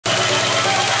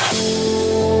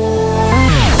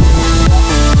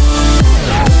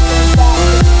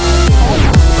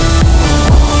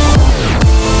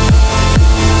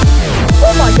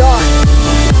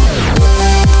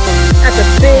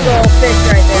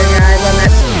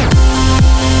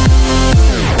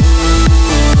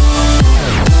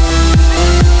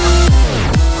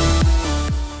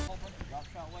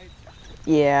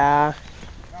Yeah.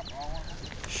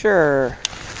 Sure.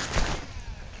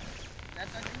 I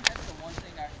think that's the one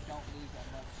thing I don't lose that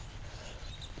much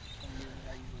from you as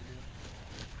I usually do.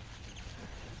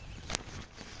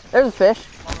 There's a fish.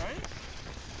 Alright?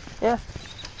 Yeah.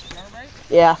 Alright?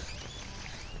 Yeah.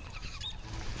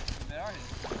 They are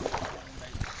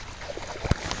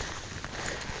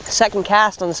his. Second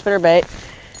cast on the spinnerbait.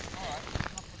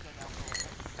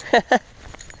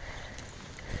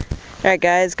 Alright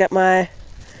guys, got my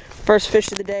first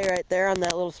fish of the day right there on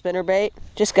that little spinnerbait.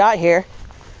 Just got here.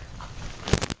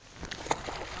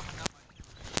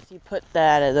 You put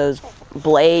those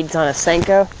blades on a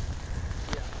Senko.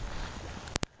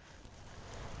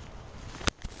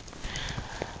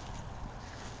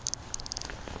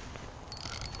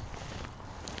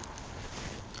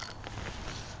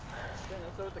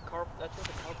 That's what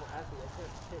the carp will have to. They kept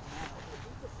hitting that.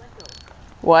 Use the Senko.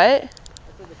 What?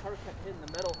 That's what the carp kept hitting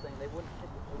the metal thing. They wouldn't hit it.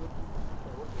 They wouldn't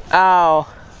hit it.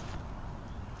 Oh.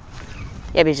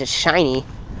 Yeah, but he's just shiny.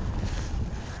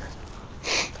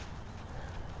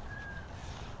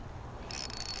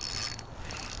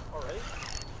 Alright.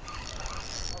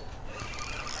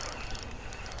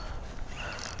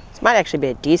 This might actually be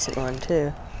a decent one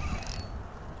too.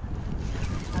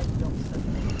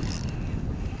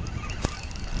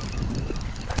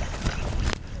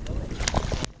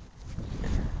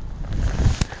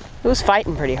 It was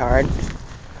fighting pretty hard.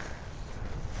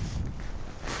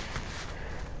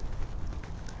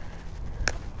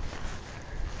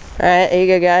 Alright, there you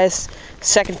go guys.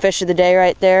 Second fish of the day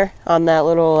right there on that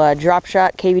little drop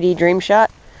shot, KVD Dream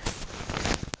Shot.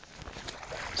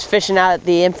 Just fishing out at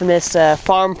the infamous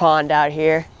farm pond out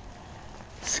here.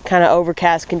 It's kind of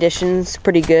overcast conditions,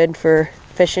 pretty good for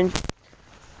fishing.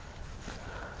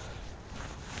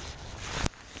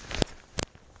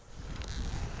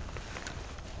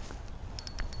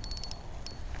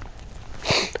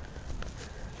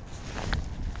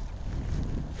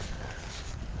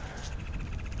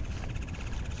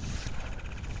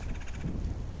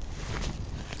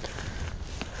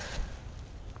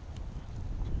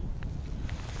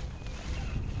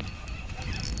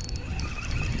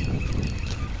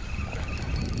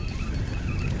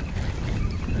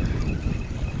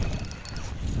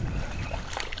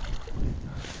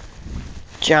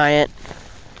 Giant.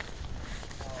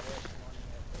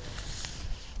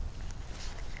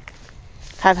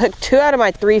 I've hooked 2 out of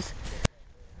my 3.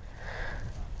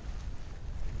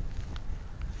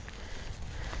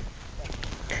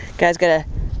 Guys, got a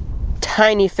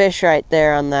tiny fish right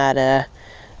there on that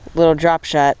little drop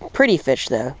shot. Pretty fish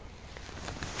though.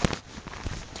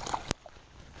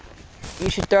 You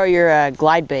should throw your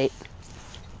glide bait.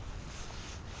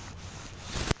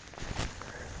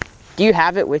 Do you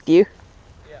have it with you?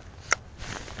 Yeah.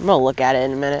 I'm gonna look at it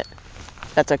in a minute.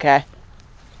 That's okay.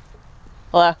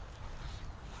 Hello?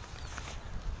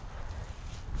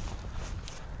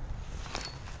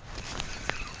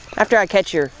 After I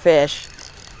catch your fish.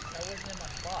 That wasn't in my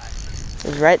spot. It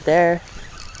was right there.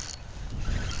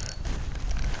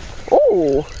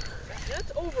 Ooh.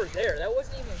 That's over there. That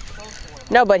wasn't even close to where.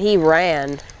 No, but he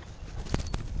ran.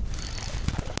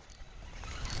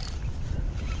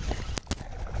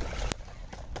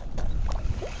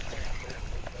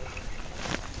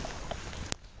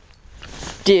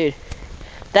 Dude,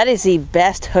 that is the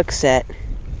best hook set.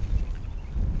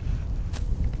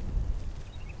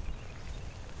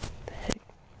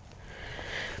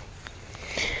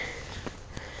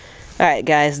 Alright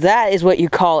guys, that is what you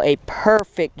call a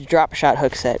perfect drop shot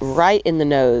hook set. Right in the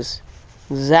nose.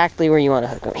 Exactly where you want to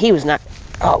hook him. He was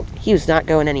not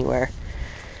going anywhere.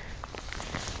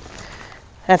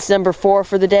 That's number 4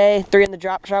 for the day. 3 on the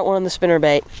drop shot, 1 on the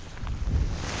spinnerbait.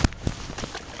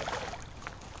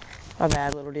 My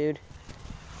bad, little dude.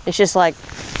 It's just like,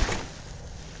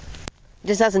 it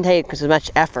just doesn't take as much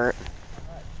effort.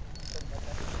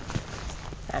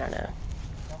 I don't know.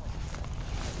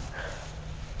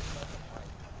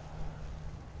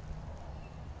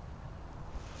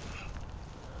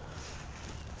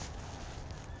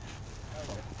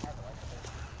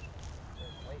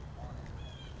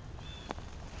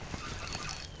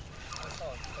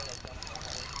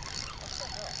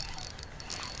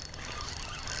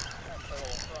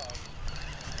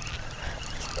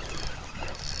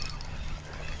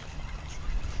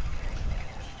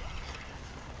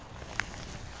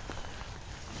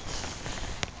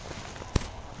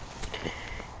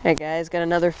 Hey guys, got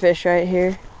another fish right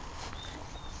here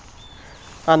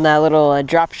on that little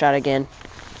drop shot again. I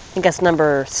think that's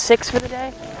number 6 for the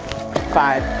day?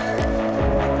 5.